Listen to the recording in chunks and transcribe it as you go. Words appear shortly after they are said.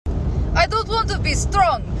don't want to be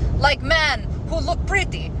strong like man who look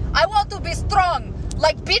pretty. I want to be strong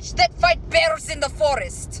like bitch that fight bears in the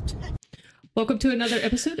forest. Welcome to another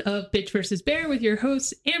episode of Bitch vs. Bear with your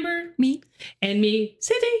hosts, Amber, me, and me,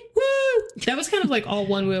 Cindy. Woo! That was kind of like all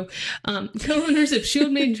one woo. Co-owners of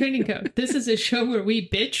Shield Maiden Training Co. This is a show where we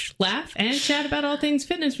bitch, laugh, and chat about all things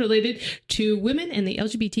fitness related to women and the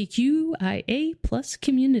LGBTQIA plus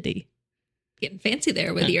community. Getting fancy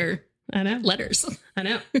there with your letters. I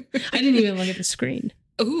know. I didn't even look at the screen.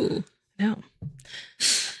 Ooh. No.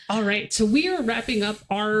 All right. So we are wrapping up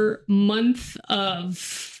our month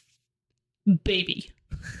of baby.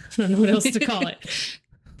 I don't know what else to call it.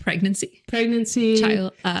 Pregnancy.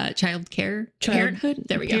 Child care. Parenthood.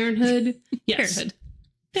 There we go. Parenthood. Yes. Parenthood.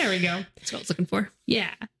 There we go. That's what I was looking for.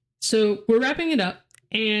 Yeah. So we're wrapping it up.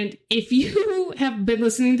 And if you have been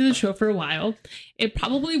listening to the show for a while, it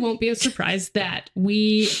probably won't be a surprise that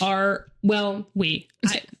we are,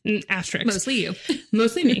 asterisk.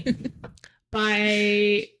 Mostly me.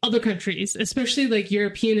 By other countries, especially like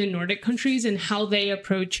European and Nordic countries, and how they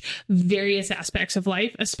approach various aspects of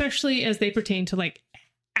life, especially as they pertain to like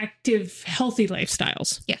active, healthy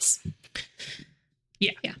lifestyles. Yes.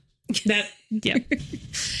 Yeah.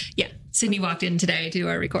 Yeah. Sydney walked in today to do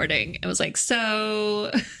our recording and was like,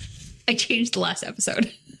 so I changed the last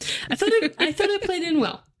episode. I thought it played in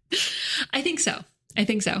well. I think so.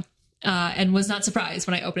 And was not surprised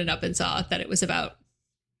when I opened it up and saw that it was about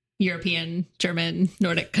European, German,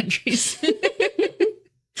 Nordic countries.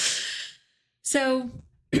 So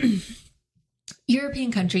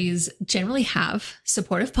European countries generally have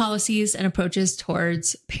supportive policies and approaches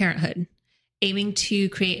towards parenthood, aiming to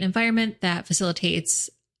create an environment that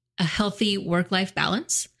facilitates a healthy work-life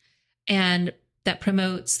balance and that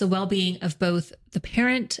promotes the well-being of both the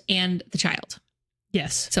parent and the child.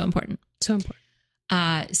 Yes. So important.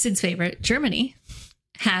 Sid's favorite, Germany,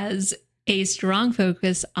 has a strong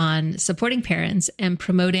focus on supporting parents and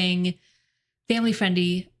promoting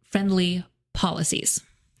family-friendly policies.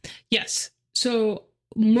 Yes. So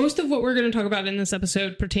most of what we're going to talk about in this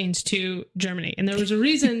episode pertains to Germany. And there was a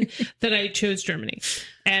reason that I chose Germany.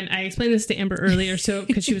 And I explained this to Amber earlier,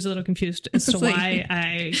 because she was a little confused as to why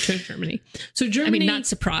I chose Germany. So Germany... I mean, not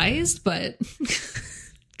surprised, but...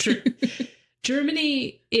 True.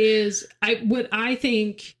 Germany is what I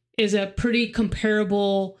think is a pretty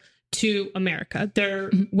comparable to America. They're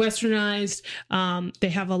westernized. They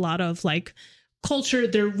have a lot of like culture.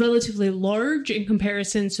 They're relatively large in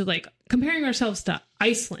comparison. So like comparing ourselves to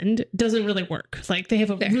Iceland doesn't really work. Like they have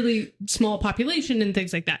a really small population and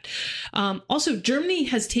things like that. Also, Germany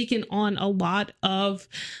has taken on a lot of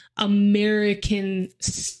American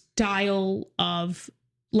style of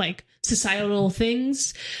like societal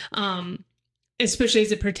things. Especially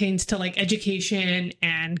as it pertains to like education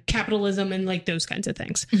and capitalism and like those kinds of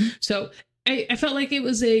things. Mm-hmm. So I felt like it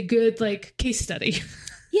was a good like case study.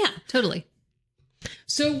 Yeah, totally.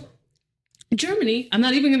 So Germany, I'm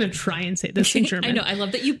not even going to try and say this in German. I know. I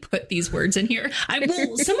love that you put these words in here.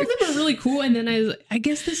 Some of them are really cool. And then I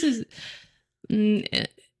guess this is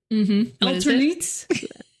alternates.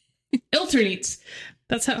 Alternates.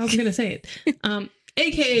 That's how I'm going to say it.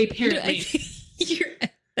 AKA apparently.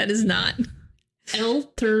 That is not.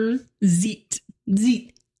 Alternate.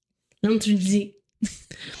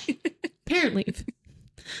 Parent leave.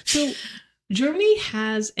 So Germany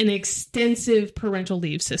has an extensive parental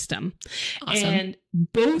leave system. Awesome. And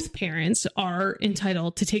both parents are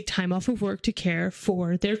entitled to take time off of work to care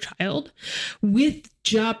for their child with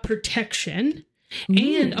job protection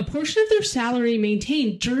and a portion of their salary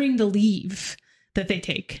maintained during the leave that they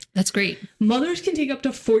take. That's great. Mothers can take up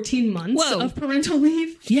to 14 months of parental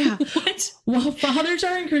leave. Yeah. What? While fathers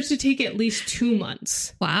are encouraged to take at least 2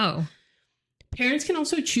 months. Wow. Parents can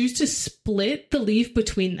also choose to split the leave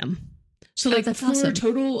between them. So like for a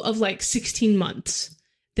total of like 16 months,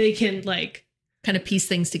 they can like kind of piece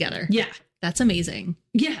things together. Yeah. That's amazing.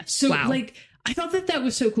 Yeah. So like, I thought that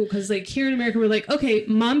was so cool. Cause like here in America, we're like, okay,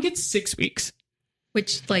 mom gets 6 weeks.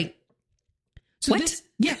 Which like, so what?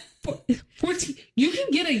 14. You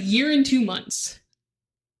can get a year and 2 months.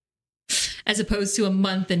 As opposed to a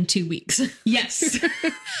month and 2 weeks. Yes.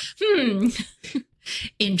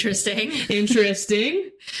 Interesting.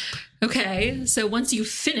 Okay. So once you've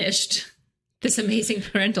finished this amazing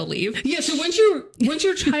parental leave. Yeah. So once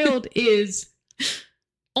your child is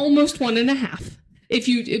almost 1.5, if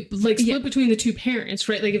you split between the two parents,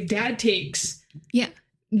 right? Like if dad takes. Yeah.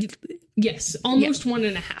 Yes. Almost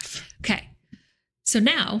 1.5. Okay. So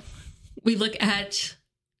now we look at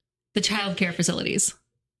the childcare facilities.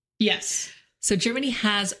 Yes. So Germany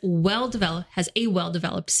has a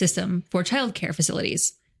well-developed system for childcare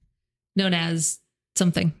facilities known as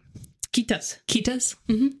something. Kitas. Kitas.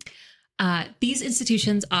 Mm-hmm. These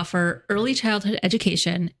institutions offer early childhood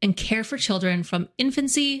education and care for children from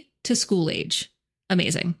infancy to school age.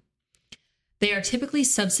 Amazing. They are typically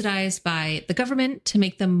subsidized by the government to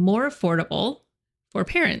make them more affordable for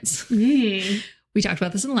parents. Mm. We talked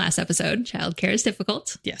about this in the last episode. Childcare is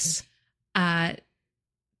difficult. Yes.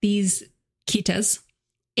 These kitas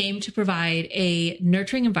aim to provide a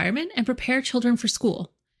nurturing environment and prepare children for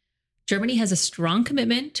school. Germany has a strong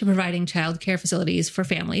commitment to providing childcare facilities for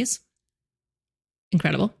families.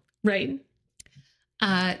 Incredible. Right.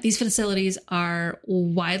 These facilities are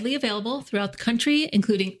widely available throughout the country,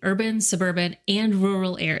 including urban, suburban, and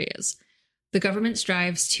rural areas. The government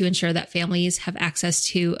strives to ensure that families have access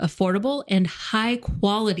to affordable and high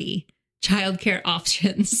quality childcare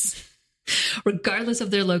options, regardless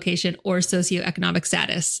of their location or socioeconomic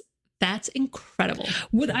status. That's incredible.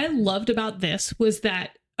 What I loved about this was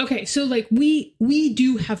that, okay, so like we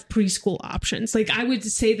do have preschool options. Like I would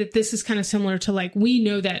say that this is kind of similar to like, we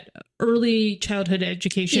know that early childhood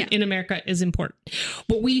education in America is important.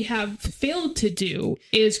 What we have failed to do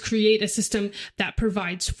is create a system that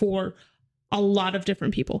provides for a lot of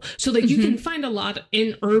different people. So like you can find a lot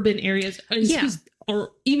in urban areas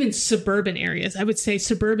or even suburban areas. I would say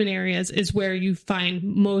suburban areas is where you find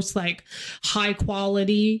most like high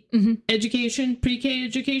quality education, pre-K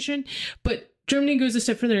education. But Germany goes a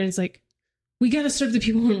step further and it's like, we got to serve the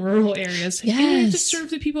people in rural areas. Yes. And we have to serve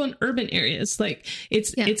the people in urban areas. Like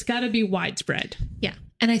it's got to be widespread. Yeah.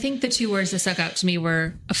 And I think the two words that stuck out to me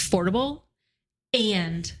were affordable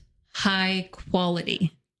and high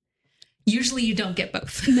quality. Usually you don't get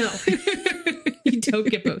both. No, you don't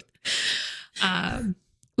get both.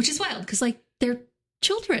 Which is wild because like they're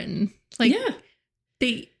children. Like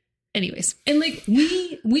anyways. And like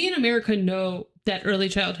we in America know that early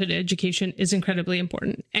childhood education is incredibly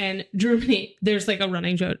important. And Germany, there's like a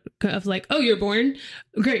running joke of like, oh, you're born?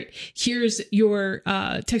 Great. Here's your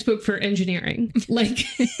textbook for engineering. Like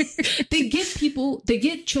they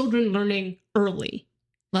get children learning early.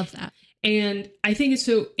 Love that. And I think it's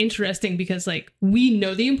so interesting because like we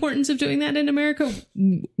know the importance of doing that in America.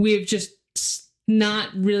 We've just not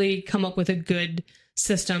really come up with a good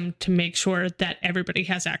system to make sure that everybody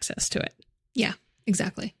has access to it. Yeah,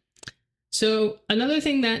 exactly. So another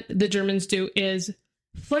thing that the Germans do is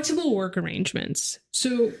flexible work arrangements.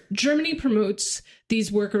 So Germany promotes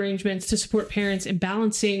these work arrangements to support parents in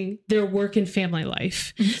balancing their work and family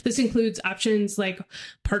life. This includes options like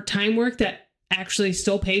part-time work that actually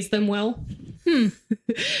still pays them well,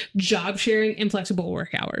 job sharing, and flexible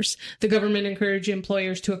work hours. The government encourages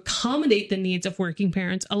employers to accommodate the needs of working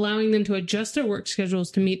parents, allowing them to adjust their work schedules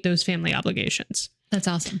to meet those family obligations. That's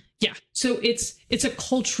awesome. Yeah. So it's a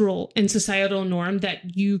cultural and societal norm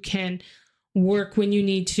that you can work when you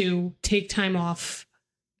need to, take time off,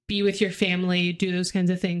 be with your family, do those kinds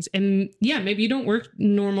of things. And yeah, maybe you don't work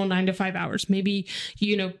normal 9 to 5 hours. Maybe,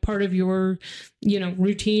 part of your,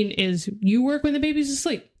 routine is you work when the baby's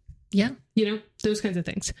asleep. Yeah. Those kinds of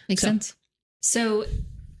things. Makes sense. So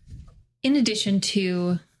in addition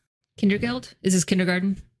to Kindergeld, is this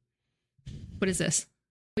kindergarten? What is this?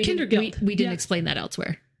 Kindergeld. We didn't explain that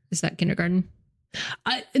elsewhere. Is that kindergarten?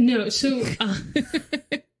 No. So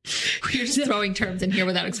you're just throwing terms in here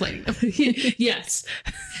without explaining them. Yes.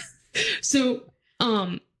 So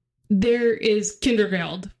there is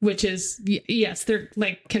Kindergeld, which is, yes, they're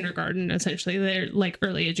like kindergarten, essentially. They're like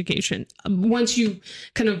early education. Once you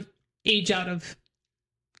kind of age out of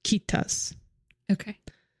Kitas. Okay.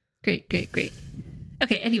 Great.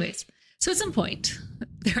 Okay, anyways. So at some point,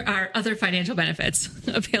 there are other financial benefits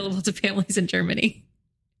available to families in Germany.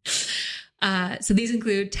 So these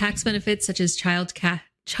include tax benefits such as child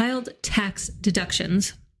tax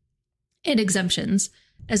deductions and exemptions,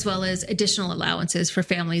 as well as additional allowances for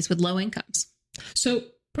families with low incomes. So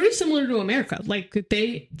pretty similar to America. Like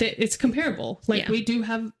it's comparable. Like we do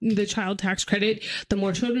have the child tax credit. The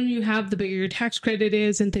more children you have, the bigger your tax credit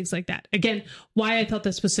is and things like that. Again, why I thought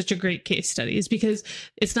this was such a great case study is because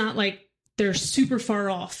it's not like they're super far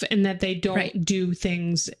off and that they don't do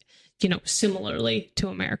things, similarly to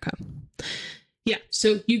America. Yeah.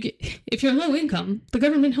 So if you're low income, the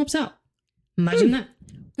government helps out. Imagine that.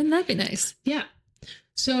 Wouldn't that be nice? Yeah.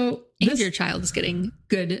 So if your child is getting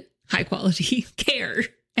good, high quality care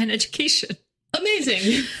and education.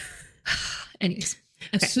 Amazing. Anyways.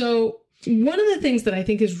 Okay. So one of the things that I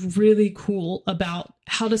think is really cool about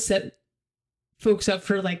how to set folks up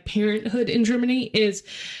for like parenthood in Germany is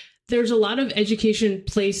there's a lot of education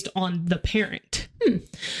placed on the parent.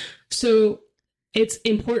 So it's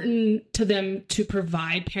important to them to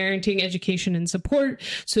provide parenting education and support.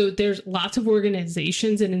 So there's lots of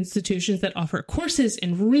organizations and institutions that offer courses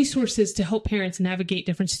and resources to help parents navigate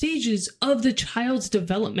different stages of the child's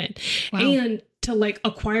development. Wow. And to like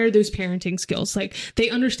acquire those parenting skills. Like they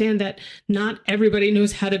understand that not everybody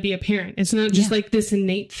knows how to be a parent. It's not just like this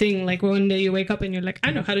innate thing. Like one day you wake up and you're like, I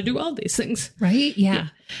know how to do all these things. Right. Yeah.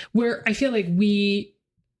 Where I feel like we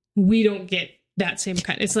don't get that same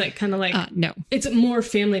kind. It's like kind of like, no, it's more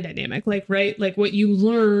family dynamic. Like, right. Like what you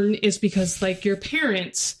learn is because like your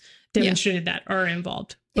parents demonstrated that are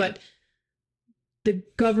involved, but the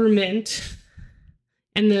government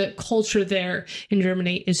and the culture there in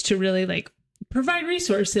Germany is to really like provide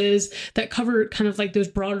resources that cover kind of like those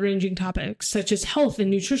broad ranging topics such as health and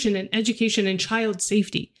nutrition and education and child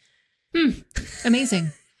safety.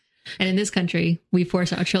 Amazing. And in this country, we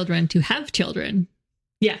force our children to have children.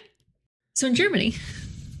 Yeah. So in Germany,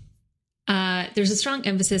 there's a strong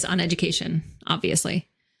emphasis on education, obviously.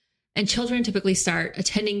 And children typically start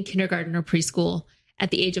attending kindergarten or preschool at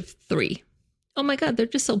the age of 3. Oh my God, they're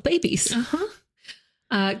just so babies.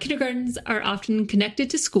 Kindergartens are often connected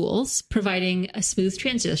to schools, providing a smooth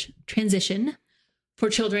transition for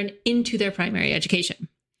children into their primary education.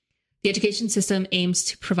 The education system aims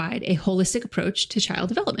to provide a holistic approach to child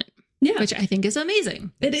development. Yeah. Which I think is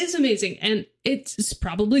amazing. It is amazing. And it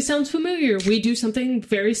probably sounds familiar. We do something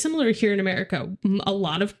very similar here in America. A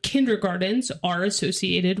lot of kindergartens are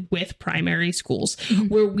associated with primary schools.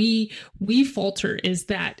 Where we falter is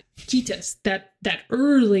that kitas, that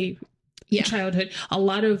early childhood. A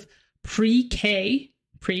lot of pre-K,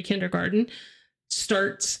 pre-kindergarten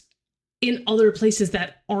starts in other places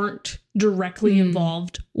that aren't directly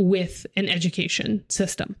involved with an education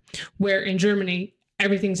system. Where in Germany,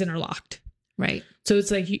 everything's interlocked. Right. So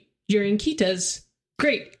it's like you're in Kitas,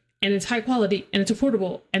 great, and it's high quality and it's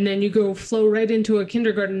affordable. And then you flow right into a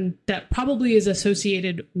kindergarten that probably is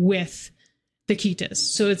associated with the Kitas.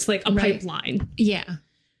 So it's like a pipeline. Yeah.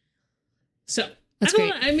 So that's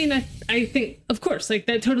great. I think, of course, like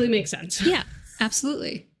that totally makes sense. Yeah,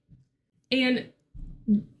 absolutely. And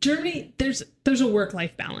Germany, there's a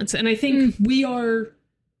work-life balance. And I think we are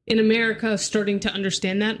in America starting to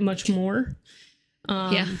understand that much more.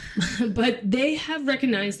 But they have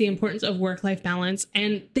recognized the importance of work-life balance,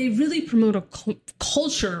 and they really promote a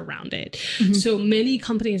culture around it. So many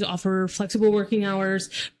companies offer flexible working hours,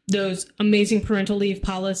 those amazing parental leave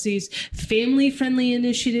policies, family-friendly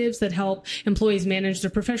initiatives that help employees manage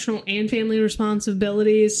their professional and family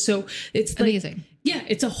responsibilities. So it's amazing.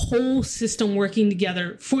 It's a whole system working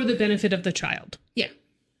together for the benefit of the child. Yeah,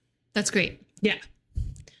 that's great. Yeah.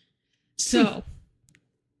 So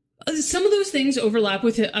some of those things overlap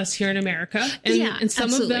with us here in America. And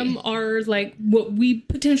some of them are like what we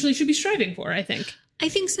potentially should be striving for, I think. I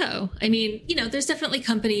think so. I mean, there's definitely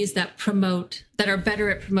companies that are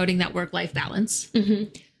better at promoting that work-life balance.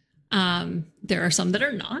 There are some that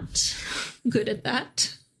are not good at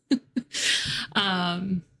that.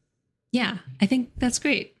 I think that's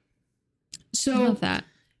great. So I love that.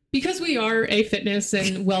 Because we are a fitness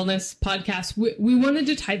and wellness podcast, we wanted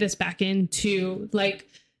to tie this back into like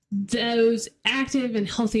those active and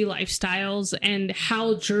healthy lifestyles and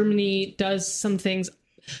how Germany does some things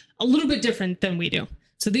a little bit different than we do.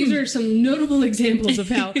 So these are some notable examples of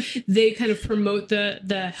how they kind of promote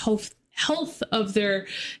the health of their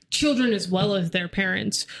children as well as their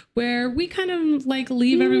parents, where we kind of like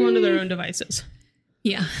leave everyone to their own devices.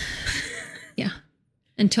 Yeah.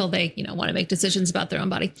 Until they, want to make decisions about their own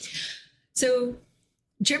body. So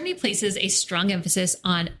Germany places a strong emphasis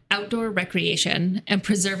on outdoor recreation and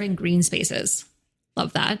preserving green spaces.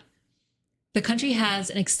 Love that. The country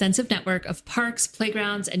has an extensive network of parks,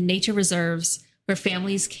 playgrounds, and nature reserves where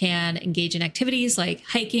families can engage in activities like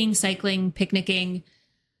hiking, cycling, picnicking.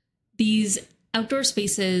 These outdoor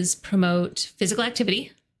spaces promote physical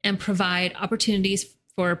activity and provide opportunities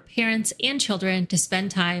for parents and children to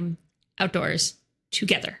spend time outdoors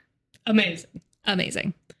together.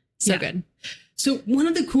 Amazing. So good. So one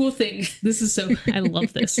of the cool things, I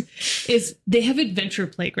love this, is they have adventure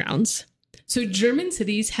playgrounds. So German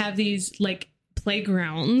cities have these like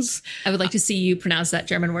playgrounds. I would like to see you pronounce that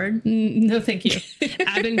German word. No, thank you.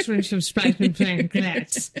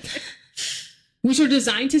 Which are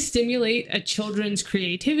designed to stimulate a children's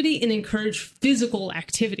creativity and encourage physical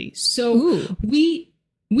activity. So we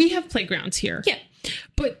have playgrounds here. Yeah.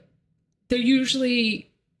 But they're usually,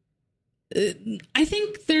 I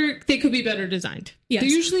think they could be better designed. Yes. They're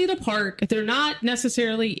usually at a park. They're not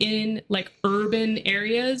necessarily in like urban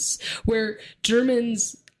areas, where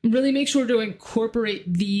Germans really make sure to incorporate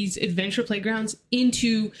these adventure playgrounds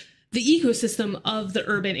into the ecosystem of the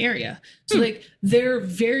urban area. So like they're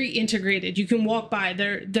very integrated. You can walk by.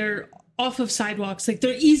 They're off of sidewalks. Like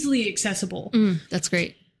they're easily accessible. That's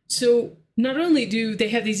great. So not only do they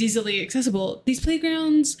have these easily accessible, these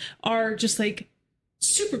playgrounds are just like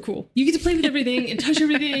super cool. You get to play with everything and touch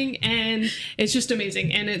everything, and it's just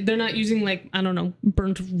amazing. And they're not using like, I don't know,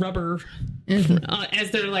 burnt rubber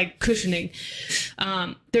as their like cushioning.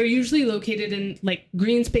 They're usually located in like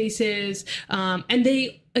green spaces, and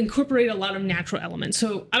they incorporate a lot of natural elements.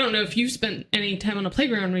 So I don't know if you've spent any time on a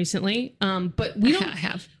playground recently, but we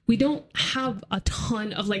don't have a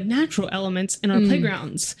ton of like natural elements in our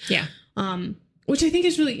playgrounds. Yeah. Which I think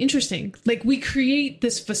is really interesting. Like we create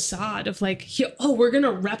this facade of like, we're going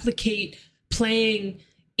to replicate playing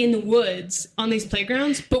in the woods on these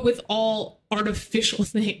playgrounds, but with all artificial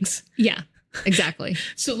things. Yeah, exactly.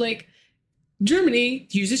 So like Germany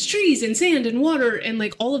uses trees and sand and water and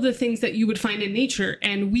like all of the things that you would find in nature.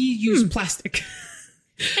 And we use plastic.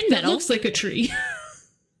 And metal. That looks like a tree.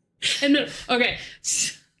 And metal. Okay.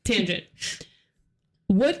 Tangent.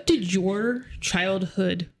 What did your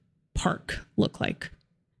childhood park look like?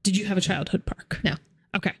 Did you have a childhood park? No.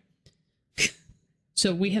 Okay.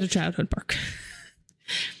 So we had a childhood park.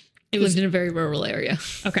 It lived in a very rural area.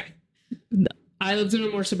 Okay. I lived in a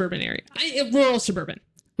more suburban area. Rural suburban.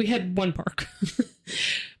 We had one park.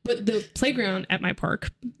 But the playground at my park,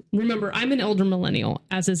 remember, I'm an elder millennial,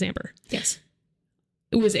 as is Amber. Yes.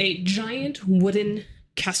 It was a giant wooden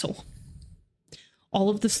castle. All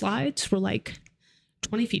of the slides were like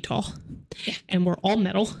 20 feet tall. Yeah. And we're all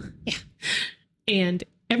metal. Yeah. And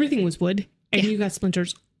everything was wood. And you got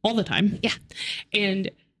splinters all the time. Yeah. And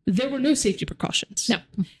there were no safety precautions. No.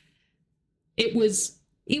 It was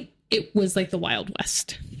like the Wild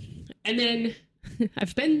West. And then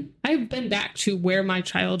I've been back to where my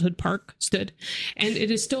childhood park stood, and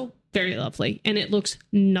it is still very lovely, and it looks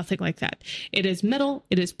nothing like that. It is metal,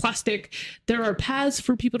 it is plastic. There are paths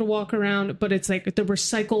for people to walk around, but it's like the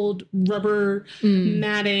recycled rubber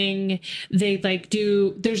matting. They like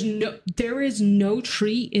there is no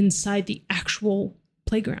tree inside the actual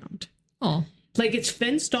playground. Oh. Like it's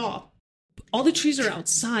fenced off. All the trees are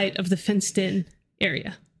outside of the fenced in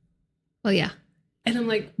area. Well, yeah. And I'm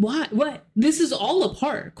like, what? This is all a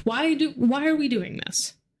park. Why are we doing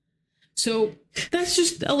this? So that's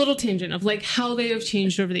just a little tangent of like how they have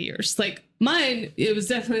changed over the years. Like mine, it was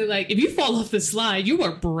definitely like, if you fall off the slide, you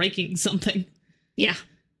are breaking something. Yeah.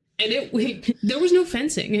 And there was no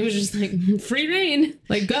fencing. It was just like free reign,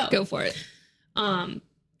 like go for it.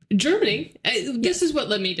 Germany, this is what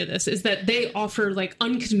led me to this, is that they offer like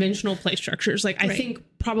unconventional play structures. Like I think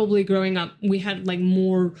probably growing up, we had like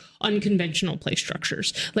more unconventional play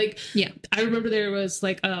structures. Like, I remember there was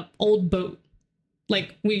like a old boat.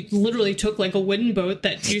 Like we literally took like a wooden boat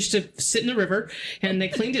that used to sit in the river, and they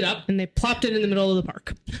cleaned it up and they plopped it in the middle of the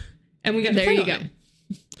park, and we got there you go.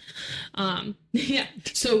 Yeah.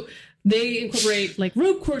 So they incorporate like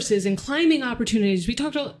road courses and climbing opportunities. We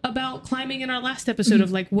talked about climbing in our last episode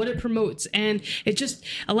of like what it promotes, and it just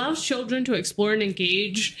allows children to explore and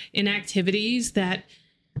engage in activities that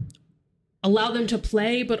allow them to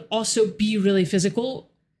play, but also be really physical.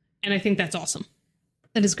 And I think that's awesome.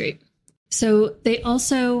 That is great. So they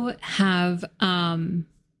also have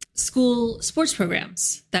school sports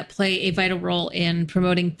programs that play a vital role in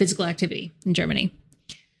promoting physical activity in Germany.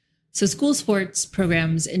 So school sports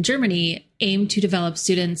programs in Germany aim to develop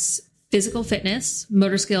students' physical fitness,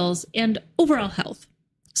 motor skills, and overall health.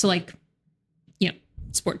 So like,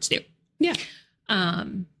 sports do. Yeah.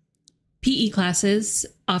 PE classes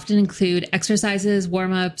often include exercises,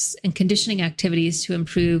 warm-ups, and conditioning activities to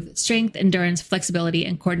improve strength, endurance, flexibility,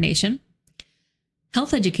 and coordination.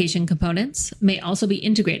 Health education components may also be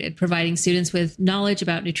integrated, providing students with knowledge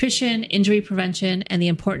about nutrition, injury prevention, and the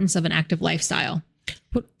importance of an active lifestyle.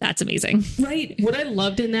 That's amazing. Right. What I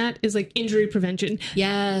loved in that is like injury prevention.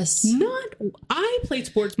 Yes. I played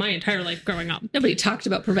sports my entire life growing up. Nobody talked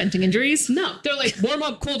about preventing injuries. No, they're like warm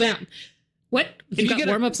up, cool down. What? You've got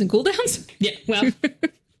warm-ups and cool-downs? Yeah, well,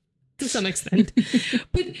 to some extent.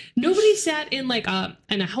 But nobody sat in like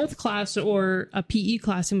in a health class or a PE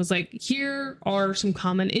class and was like, here are some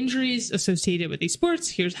common injuries associated with these sports.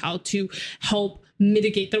 Here's how to help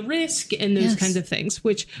mitigate the risk and those kinds of things,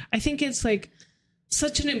 which I think is like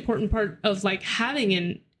such an important part of like having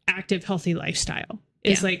an active, healthy lifestyle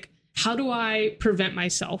is like, how do I prevent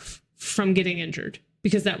myself from getting injured?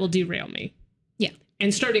 Because that will derail me. Yeah.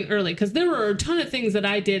 And starting early, because there were a ton of things that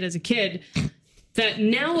I did as a kid that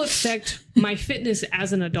now affect my fitness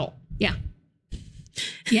as an adult. Yeah.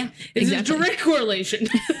 Yeah. It's a direct correlation.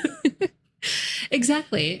 Exactly.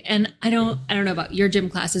 Exactly. And I don't know about your gym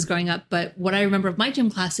classes growing up, but what I remember of my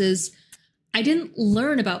gym classes, I didn't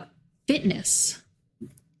learn about fitness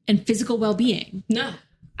and physical well-being. No.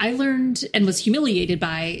 I learned and was humiliated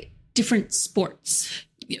by different sports.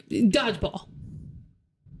 Dodgeball.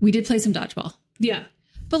 We did play some dodgeball. Yeah.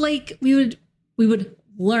 But like we would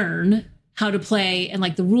learn how to play and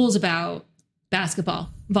like the rules about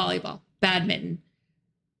basketball, volleyball, badminton.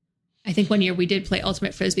 I think one year we did play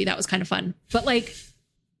ultimate frisbee. That was kind of fun. But like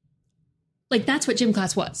that's what gym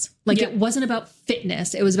class was. Like it wasn't about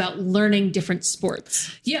fitness. It was about learning different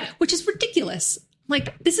sports. Yeah. Which is ridiculous.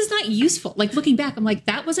 Like, this is not useful. Like looking back, I'm like,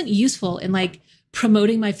 that wasn't useful in like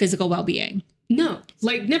promoting my physical well-being. No,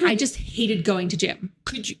 like never. I just hated going to gym.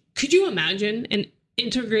 Could you imagine an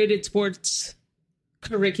integrated sports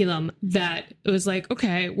curriculum that it was like,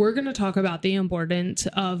 okay, we're going to talk about the importance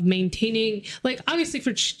of maintaining, like, obviously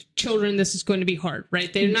for children, this is going to be hard,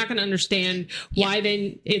 right? They're not going to understand why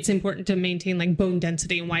then it's important to maintain like bone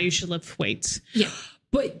density and why you should lift weights. Yeah.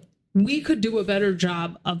 But we could do a better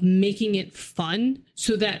job of making it fun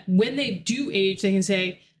so that when they do age, they can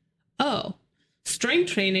say, oh,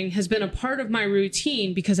 strength training has been a part of my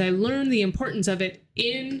routine because I learned the importance of it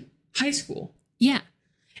in high school. Yeah.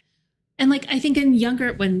 And like, I think in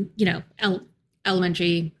younger, when, you know,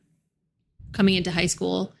 elementary coming into high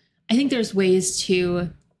school, I think there's ways to,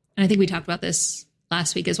 and I think we talked about this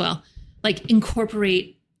last week as well, like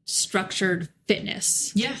incorporate structured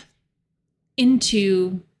fitness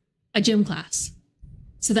into a gym class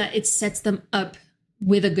so that it sets them up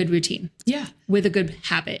with a good routine. Yeah. With a good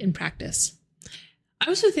habit and practice. I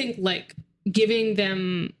also think like giving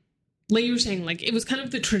them, like you were saying, like it was kind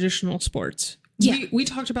of the traditional sports. Yeah. We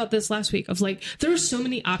talked about this last week of like, there are so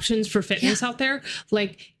many options for fitness out there.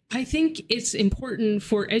 Like, I think it's important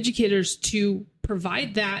for educators to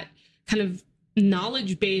provide that kind of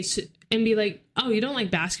knowledge base and be like, oh, you don't like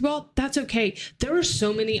basketball? That's okay. There are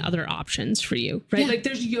so many other options for you, right? Like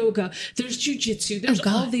there's yoga, there's jujitsu, there's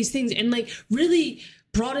all these things, and like really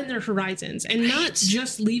broaden their horizons and not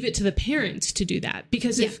just leave it to the parents to do that.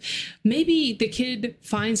 Because if maybe the kid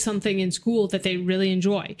finds something in school that they really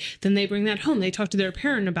enjoy, then they bring that home. They talk to their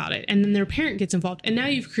parent about it, and then their parent gets involved. And now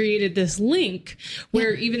you've created this link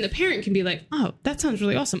where even the parent can be like, oh, that sounds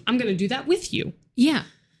really awesome. I'm going to do that with you. Yeah.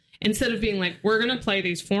 Instead of being like, we're going to play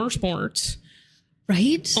these 4 sports.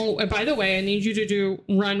 Right. Oh, and by the way, I need you to do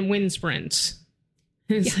run wind sprints.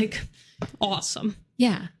 And it's like, awesome.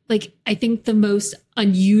 Yeah. Like, I think the most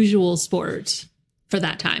unusual sport for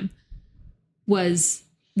that time was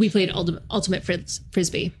we played ultimate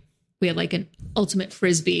frisbee. We had like an ultimate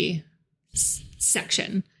frisbee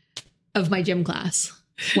section of my gym class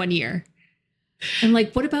one year. And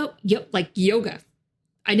like, what about like yoga?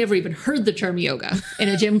 I never even heard the term yoga in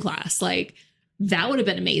a gym class. Like, that would have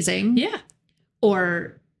been amazing. Yeah.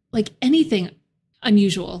 Or like anything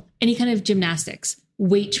unusual, any kind of gymnastics,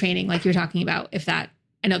 weight training, like you're talking about. If that,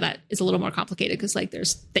 I know that is a little more complicated because like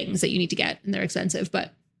there's things that you need to get and they're expensive,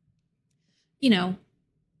 but you know,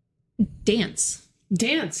 dance.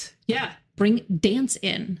 Yeah. Bring dance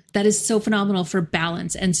in. That is so phenomenal for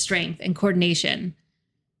balance and strength and coordination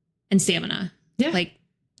and stamina. Yeah. Like,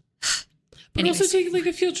 but also take like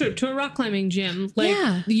a field trip to a rock climbing gym. Like,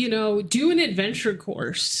 you know, do an adventure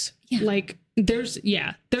course. Yeah. Like there's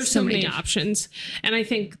so many options. And I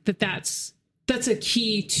think that that's a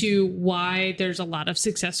key to why there's a lot of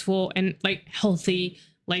successful and like healthy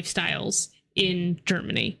lifestyles in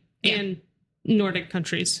Germany and Nordic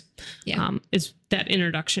countries. Yeah. Is that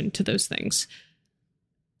introduction to those things.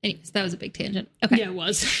 Anyways, that was a big tangent. Okay. Yeah, it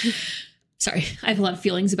was. Sorry. I have a lot of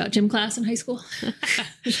feelings about gym class in high school.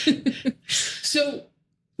 So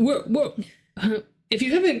if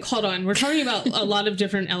you haven't caught on, we're talking about a lot of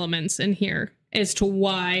different elements in here as to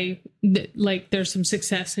why like there's some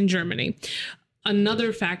success in Germany.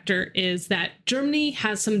 Another factor is that Germany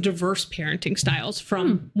has some diverse parenting styles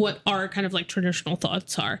from what our kind of like traditional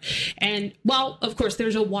thoughts are. And while, of course,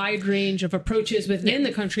 there's a wide range of approaches within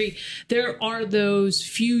the country, there are those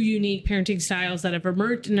few unique parenting styles that have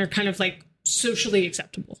emerged and are kind of like socially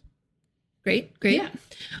acceptable. Great. Yeah.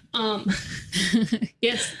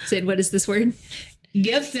 Yes. Sid, what is this word?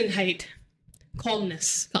 Gelassenheit.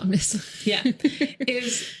 Calmness. Yeah.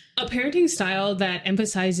 Is a parenting style that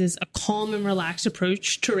emphasizes a calm and relaxed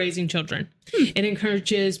approach to raising children. It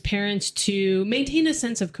encourages parents to maintain a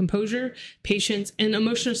sense of composure, patience, and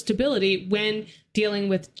emotional stability when dealing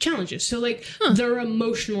with challenges. So like they're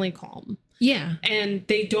emotionally calm. Yeah. And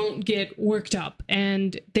they don't get worked up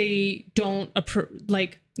and they don't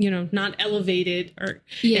not elevated or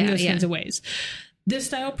in those kinds of ways. This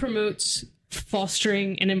style promotes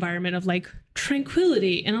fostering an environment of like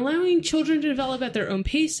tranquility and allowing children to develop at their own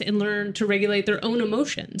pace and learn to regulate their own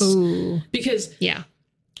emotions. Ooh. Because Yeah.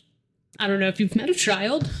 I don't know if you've met a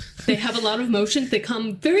child. They have a lot of emotions. They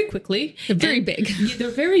come very quickly. They're very big. Yeah,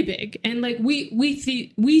 they're very big. And like we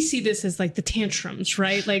see this as like the tantrums,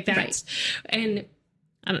 right? Like that's and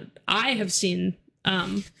I have seen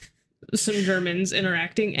some Germans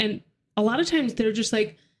interacting, and a lot of times they're just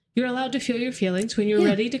like, you're allowed to feel your feelings. When you're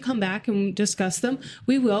ready to come back and discuss them,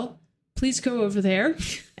 we will. Please go over there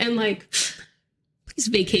and like, please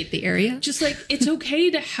vacate the area. just like, it's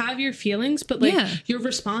okay to have your feelings, but like your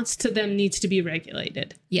response to them needs to be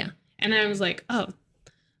regulated. Yeah. And I was like, oh,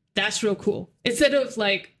 that's real cool. Instead of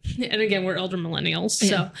like, and again, we're elder millennials.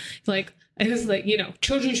 So like, I was like, you know,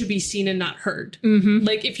 children should be seen and not heard. Mm-hmm.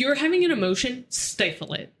 Like if you're having an emotion,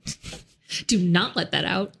 stifle it. Do not let that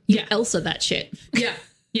out. You Elsa that shit. Yeah.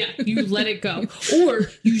 Yeah, you let it go. Or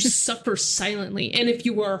you suffer silently. And if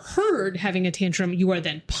you are heard having a tantrum, you are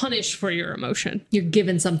then punished for your emotion. You're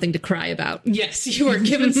given something to cry about. Yes, you are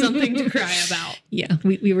given something to cry about. Yeah,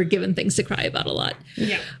 we were given things to cry about a lot.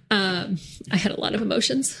 Yeah. I had a lot of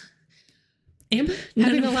emotions. Amber,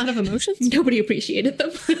 having a lot of emotions? Nobody appreciated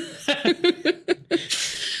them.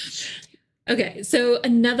 Okay, so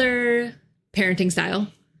another parenting style,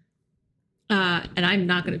 and I'm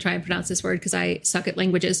not going to try and pronounce this word because I suck at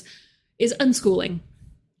languages, is unschooling.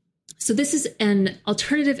 So this is an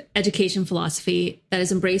alternative education philosophy that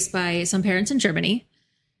is embraced by some parents in Germany,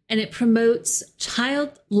 and it promotes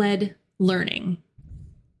child-led learning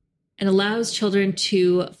and allows children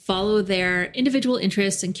to follow their individual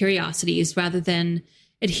interests and curiosities rather than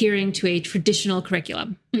adhering to a traditional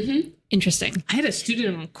curriculum. Mm-hmm. Interesting. I had a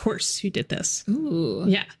student on course who did this. Ooh.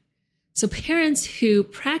 Yeah. So parents who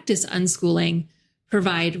practice unschooling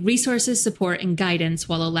provide resources, support, and guidance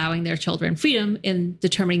while allowing their children freedom in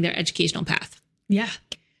determining their educational path. Yeah.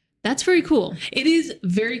 That's very cool. It is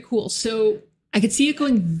very cool. So I could see it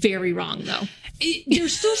going very wrong, though.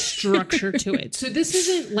 There's still structure to it. So this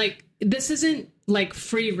isn't like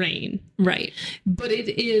free reign. Right. But it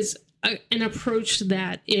is an approach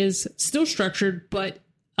that is still structured, but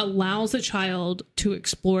allows the child to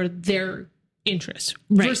explore their interests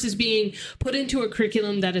versus being put into a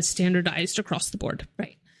curriculum that is standardized across the board.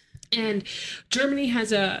 Right. And Germany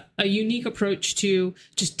has a unique approach to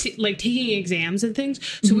just like taking exams and things.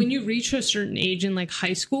 So when you reach a certain age in like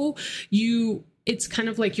high school, it's kind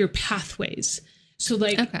of like your pathways. So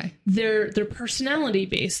like they're personality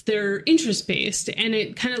based, they're interest based, and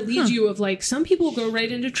it kind of leads you of like, some people go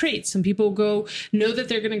right into trades. Some people know that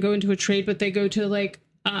they're going to go into a trade, but they go to like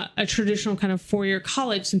a traditional kind of 4-year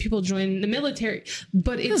college. Some people join the military,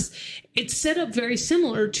 but it's set up very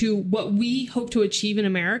similar to what we hope to achieve in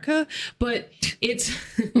America, but it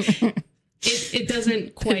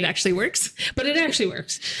doesn't quite. It actually works. But it actually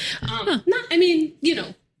works.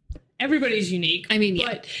 Everybody's unique.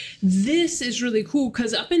 But this is really cool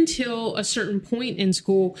because up until a certain point in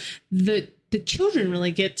school, the children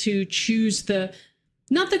really get to choose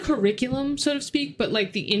not the curriculum, so to speak, but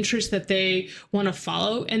like the interest that they want to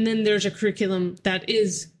follow. And then there's a curriculum that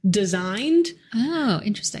is designed. Oh,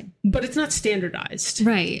 interesting. But it's not standardized.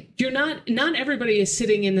 Right. You're not everybody is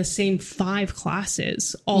sitting in the same 5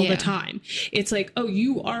 classes all the time. It's like, oh,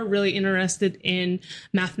 you are really interested in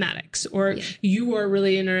mathematics, or you are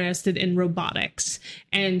really interested in robotics.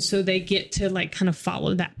 And so they get to like kind of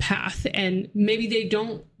follow that path. And maybe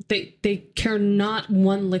they care not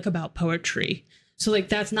one lick about poetry. So like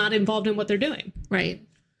that's not involved in what they're doing. Right.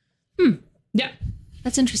 Yeah.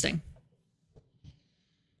 That's interesting.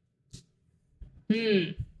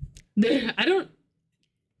 I'm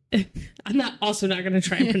also not going to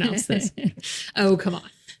try and pronounce this. Oh, come on.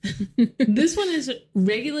 This one is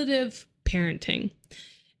regulative parenting.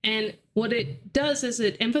 And what it does is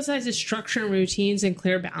it emphasizes structure and routines and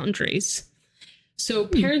clear boundaries. So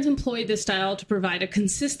parents employ this style to provide a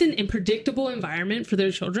consistent and predictable environment for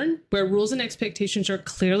their children where rules and expectations are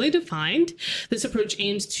clearly defined. This approach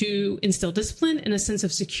aims to instill discipline and a sense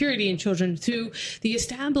of security in children through the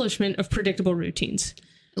establishment of predictable routines.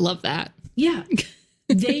 I love that. Yeah.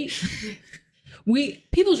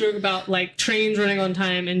 People joke about like trains running on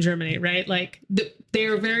time in Germany, right? Like they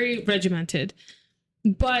are very regimented,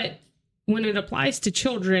 but when it applies to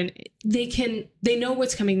children, they know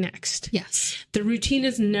what's coming next. Yes. The routine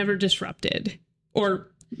is never disrupted or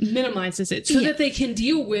minimizes it so that they can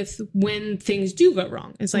deal with when things do go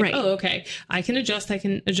wrong. It's like, oh, okay, I can adjust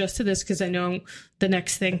to this because I know the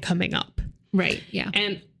next thing coming up. Right. Yeah.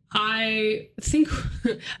 And I think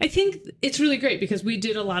it's really great because we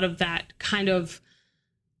did a lot of that kind of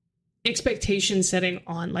expectation setting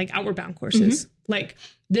on like Outward Bound courses. Like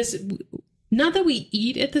this, not that we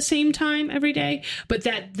eat at the same time every day, but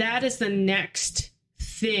that is the next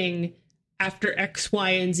thing after X, Y,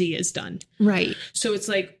 and Z is done. Right. So it's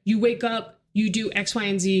like you wake up, you do X, Y,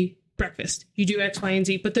 and Z breakfast, you do X, Y, and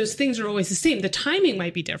Z, but those things are always the same. The timing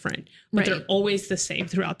might be different, but they're always the same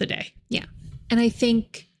throughout the day. Yeah. And I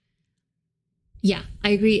think, I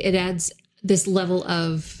agree. It adds this level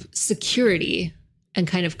of security and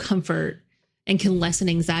kind of comfort and can lessen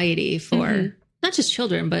anxiety for not just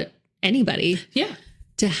children, but anybody. Yeah.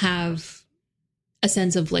 To have a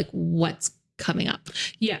sense of like what's coming up.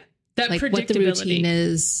 Yeah. That like predictability. What the routine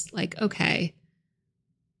is like, okay,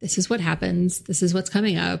 this is what happens. This is what's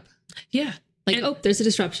coming up. Yeah. Like, there's a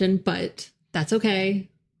disruption, but that's okay.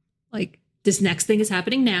 Like this next thing is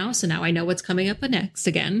happening now. So now I know what's coming up next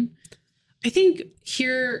again. I think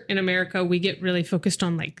here in America, we get really focused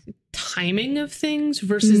on like timing of things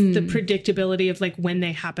versus the predictability of like when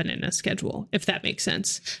they happen in a schedule, if that makes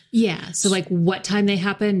sense. Yeah. So like what time they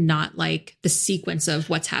happen, not like the sequence of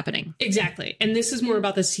what's happening. Exactly. And this is more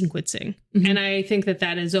about the sequencing. And I think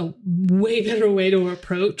that is a way better way to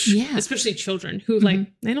approach, especially children who like,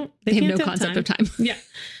 they have no concept of time. Yeah.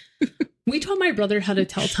 We taught my brother how to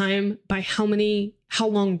tell time by how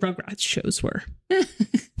long Rugrats shows were.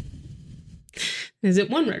 Is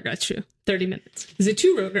it one Rugrats show? 30 minutes. Is it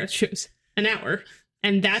two Rugrats shows? An hour.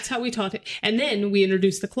 And that's how we taught it. And then we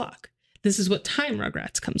introduced the clock. This is what time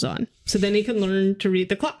Rugrats comes on. So then he can learn to read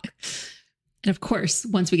the clock. And of course,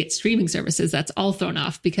 once we get streaming services, that's all thrown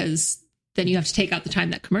off because then you have to take out the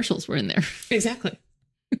time that commercials were in there. Exactly.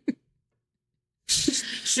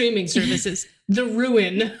 Streaming services. The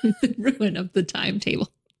ruin. The ruin of the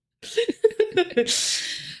timetable.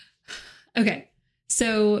 Okay.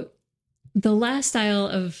 So the last style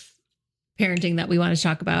of parenting that we want to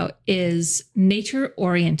talk about is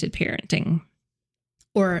nature-oriented parenting,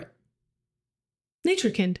 or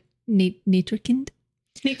Naturekind. Naturekind?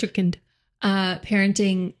 Naturekind.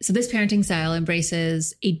 Parenting. So this parenting style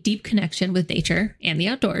embraces a deep connection with nature and the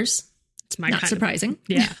outdoors. It's my Not kind surprising.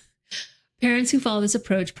 Yeah. Parents who follow this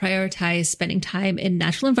approach prioritize spending time in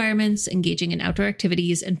natural environments, engaging in outdoor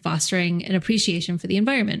activities, and fostering an appreciation for the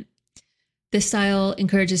environment. This style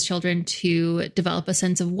encourages children to develop a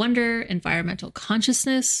sense of wonder, environmental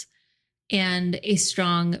consciousness, and a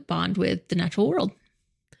strong bond with the natural world.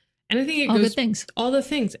 And I think it all goes good things. All the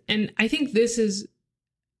things. And I think this is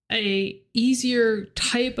a easier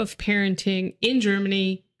type of parenting in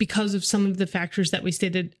Germany because of some of the factors that we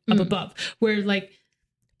stated up above, where like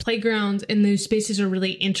playgrounds and those spaces are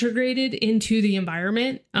really integrated into the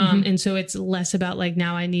environment. And so it's less about like,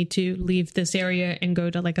 now I need to leave this area and go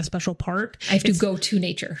to like a special park. I have to go to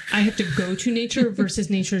nature. I have to go to nature versus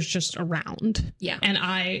nature's just around. Yeah. And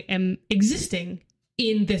I am existing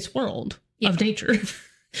in this world of nature,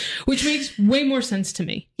 which makes way more sense to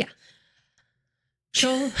me. Yeah.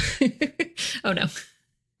 So, oh no.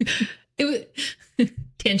 It was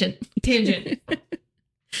tangent. It's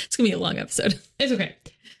gonna be a long episode. It's okay.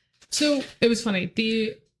 So it was funny.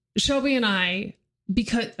 Shelby and I,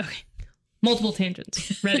 multiple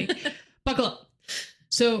tangents. Ready? Buckle up.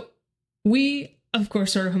 So we, of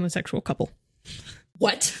course, are a homosexual couple.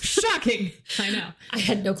 What? Shocking. I know. I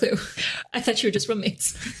had no clue. I thought you were just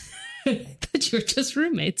roommates. I thought you were just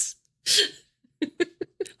roommates.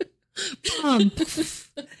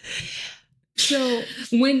 So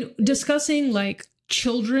when discussing like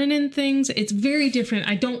children and things, it's very different.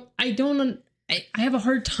 I have a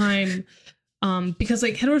hard time because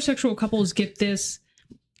like heterosexual couples get this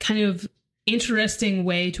kind of interesting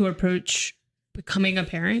way to approach becoming a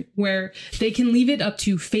parent where they can leave it up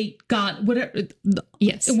to fate, God,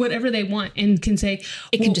 whatever they want, and can say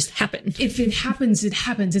it can just happen. If it happens, it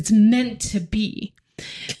happens. It's meant to be.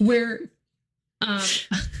 Where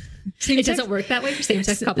it doesn't work that way for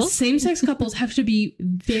same-sex couples. Same-sex couples have to be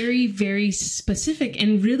very, very specific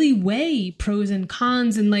and really weigh pros and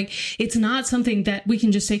cons. And like, it's not something that we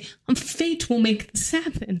can just say, fate will make this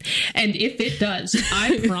happen. And if it does,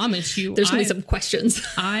 I promise you, there's going to be some questions.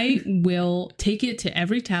 I will take it to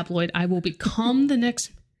every tabloid. I will become the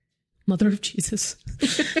next Mother of Jesus.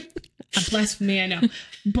 A blasphemy, I know.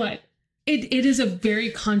 But it is a very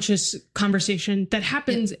conscious conversation that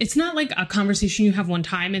happens. Yeah. It's not like a conversation you have one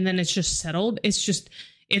time and then it's just settled.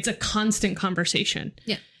 It's a constant conversation.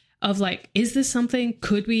 Yeah. Of like, is this something?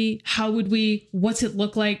 Could we? How would we? What's it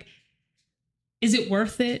look like? Is it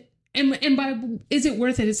worth it? And by is it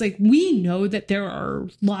worth it? It's like, we know that there are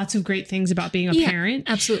lots of great things about being a parent.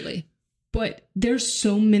 Absolutely. But there's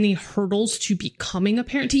so many hurdles to becoming a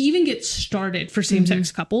parent, to even get started for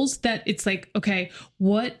same-sex couples, that it's like, okay,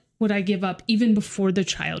 what would I give up even before the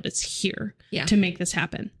child is here to make this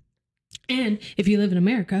happen? And if you live in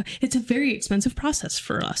America, it's a very expensive process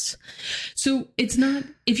for us. So it's not,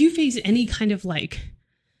 if you face any kind of like,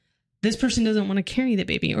 this person doesn't want to carry the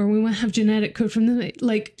baby, or we want to have genetic code from them,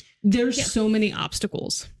 like there's so many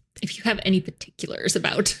obstacles. If you have any particulars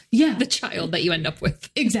about the child that you end up with.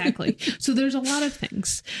 Exactly. So there's a lot of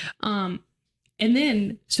things. And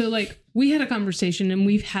then, so like we had a conversation, and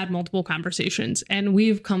we've had multiple conversations, and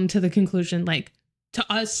we've come to the conclusion, like to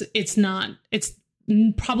us, it's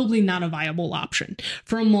probably not a viable option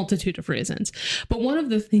for a multitude of reasons. But one of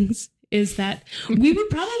the things is that we would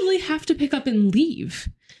probably have to pick up and leave,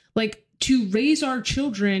 like to raise our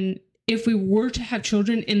children. If we were to have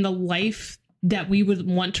children in the life that we would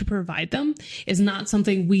want to provide them, is not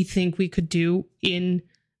something we think we could do in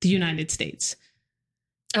the United States.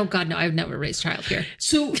 Oh God, no, I've never raised a child here.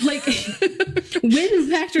 So like when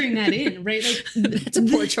factoring that in, right? Like that's a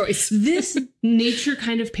poor choice. This nature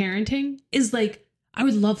kind of parenting is like, I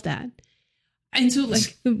would love that. And so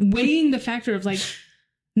like weighing the factor of like,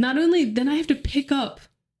 not only then I have to pick up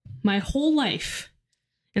my whole life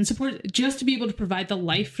and support just to be able to provide the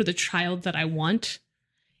life for the child that I want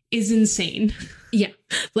is insane. Yeah.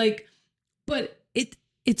 Like, but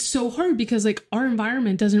it's so hard because like our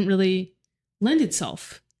environment doesn't really lend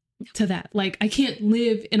itself to that. Like I can't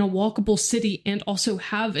live in a walkable city and also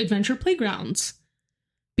have adventure playgrounds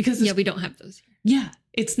because we don't have those here. Yeah.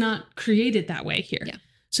 It's not created that way here. Yeah.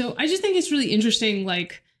 So I just think it's really interesting,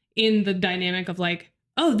 like in the dynamic of like,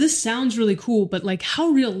 oh, this sounds really cool, but like how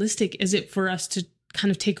realistic is it for us to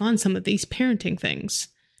kind of take on some of these parenting things?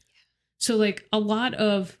 So like a lot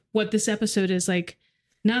of what this episode is like,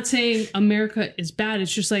 not saying America is bad.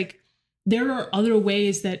 It's just like, there are other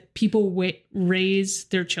ways that people raise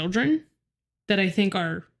their children that I think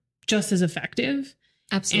are just as effective.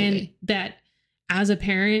 Absolutely. And that as a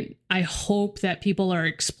parent, I hope that people are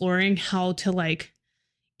exploring how to like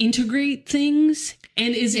integrate things,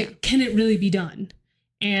 and can it really be done?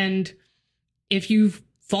 And if you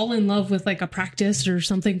fall in love with like a practice or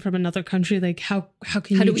something from another country, like how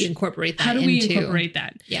do we incorporate that? How do we incorporate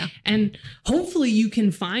that? Yeah. And hopefully you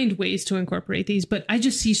can find ways to incorporate these, but I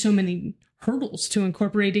just see so many hurdles to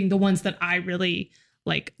incorporating the ones that I really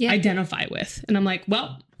like identify with. And I'm like,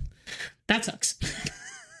 well, that sucks.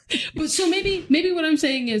 But so maybe what I'm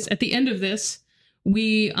saying is at the end of this,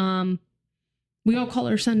 we all call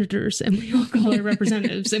our senators and we all call our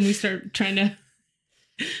representatives and we start trying to.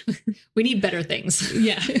 We need better things.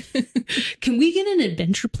 Yeah. Can we get an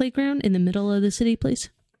adventure playground in the middle of the city, please?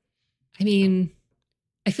 I mean,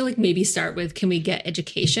 I feel like maybe start with, can we get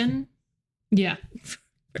education? Yeah.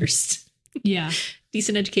 First. Yeah.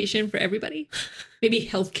 Decent education for everybody. Maybe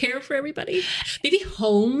healthcare for everybody. Maybe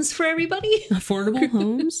homes for everybody. Affordable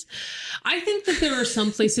homes. I think that there are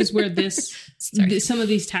some places where some of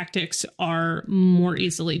these tactics are more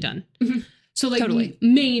easily done. Mm-hmm. So like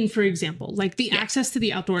Maine, for example, like the access to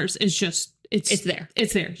the outdoors is just, it's there.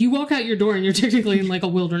 It's there. You walk out your door and you're technically in like a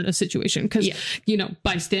wilderness situation because, you know,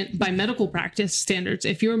 by medical practice standards,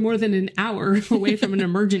 if you're more than an hour away from an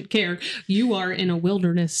emergent care, you are in a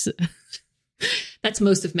wilderness. That's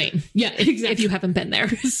most of Maine. Yeah, exactly. If you haven't been there.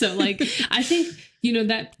 So like, I think, you know,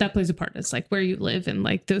 that plays a part. It's like where you live and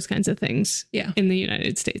like those kinds of things in the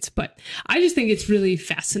United States. But I just think it's really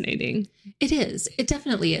fascinating. It is. It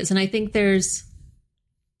definitely is. And I think there's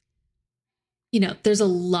a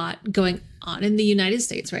lot going on in the United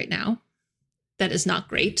States right now that is not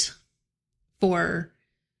great for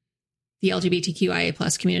the LGBTQIA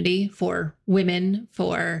plus community, for women,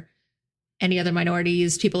 for any other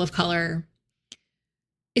minorities, people of color.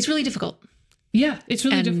 It's really difficult. Yeah, it's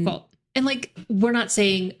really difficult. And like, we're not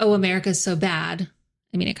saying, oh, America's so bad.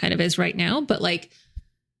 I mean, it kind of is right now, but like,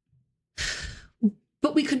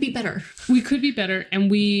 but we could be better. We could be better. And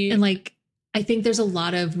like, I think there's a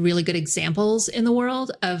lot of really good examples in the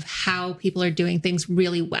world of how people are doing things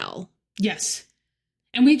really well. Yes.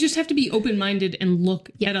 And we just have to be open-minded and look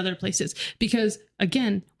at other places. Because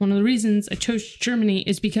again, one of the reasons I chose Germany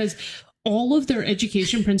is because all of their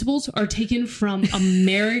education principles are taken from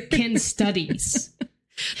American studies.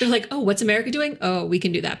 They're like, oh, what's America doing? Oh, we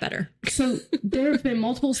can do that better. So there have been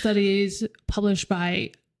multiple studies published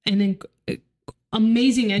by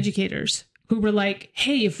amazing educators who were like,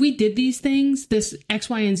 hey, if we did these things, this X,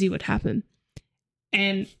 Y, and Z would happen.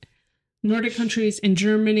 And Nordic countries and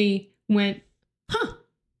Germany went,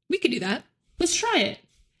 we could do that. Let's try it.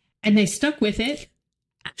 And they stuck with it.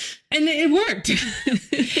 And it worked.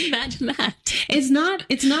 Imagine that. It's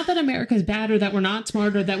not that America's bad or that we're not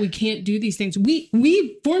smart or that we can't do these things.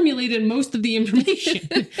 We formulated most of the information.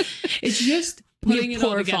 It's just putting it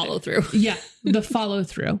all together. Follow through. Yeah, the follow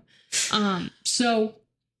through. So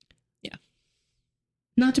yeah.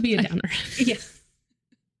 not to be a downer. Yeah.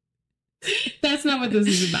 That's not what this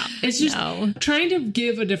is about. It's just trying to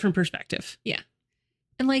give a different perspective. Yeah.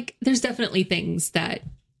 And like, there's definitely things that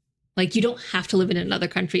like, you don't have to live in another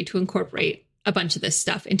country to incorporate a bunch of this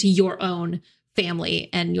stuff into your own family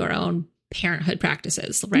and your own parenthood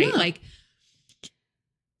practices, right? Yeah. Like,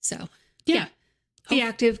 so yeah. Be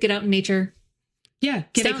active, get out in nature. Yeah.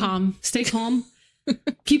 Stay calm. Stay calm.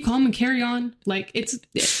 Keep calm and carry on. Like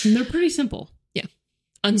they're pretty simple. Yeah.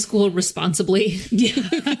 Unschool responsibly. Yeah.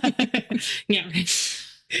 Yeah. Right.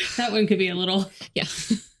 That one could be a little. Yeah.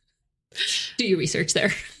 Do your research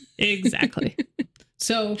there. Exactly.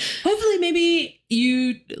 So hopefully maybe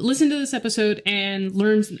you listen to this episode and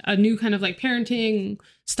learn a new kind of like parenting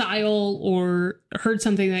style, or heard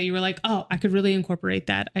something that you were like, oh, I could really incorporate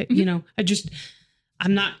that.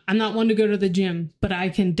 I'm not one to go to the gym, but I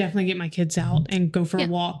can definitely get my kids out and go for a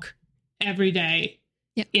walk every day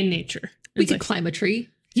in nature. We could climb a tree.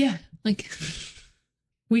 Yeah. Like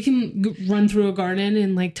we can run through a garden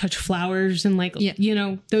and like touch flowers and like,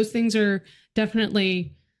 those things are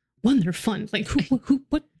definitely they're fun. Like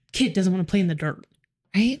what kid doesn't want to play in the dirt?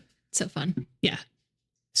 Right. So fun. Yeah.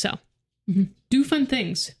 So do fun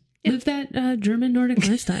things. Yeah. Live that German Nordic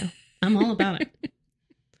lifestyle. I'm all about it.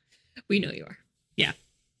 We know you are. Yeah.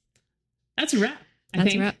 That's a wrap.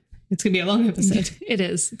 That's a wrap. It's going to be a long episode. It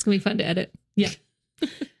is. It's going to be fun to edit. Yeah.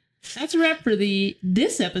 That's a wrap for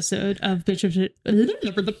this episode of Bitch of... I'm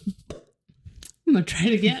going to try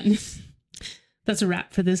it again. That's a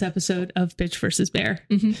wrap for this episode of Bitch versus Bear.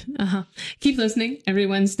 Keep listening every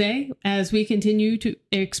Wednesday as we continue to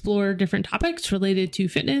explore different topics related to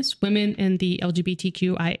fitness, women, and the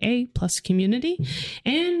LGBTQIA plus community.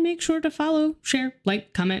 And make sure to follow, share,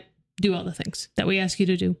 like, comment, do all the things that we ask you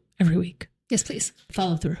to do every week. Yes, please.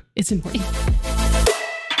 Follow through. It's important.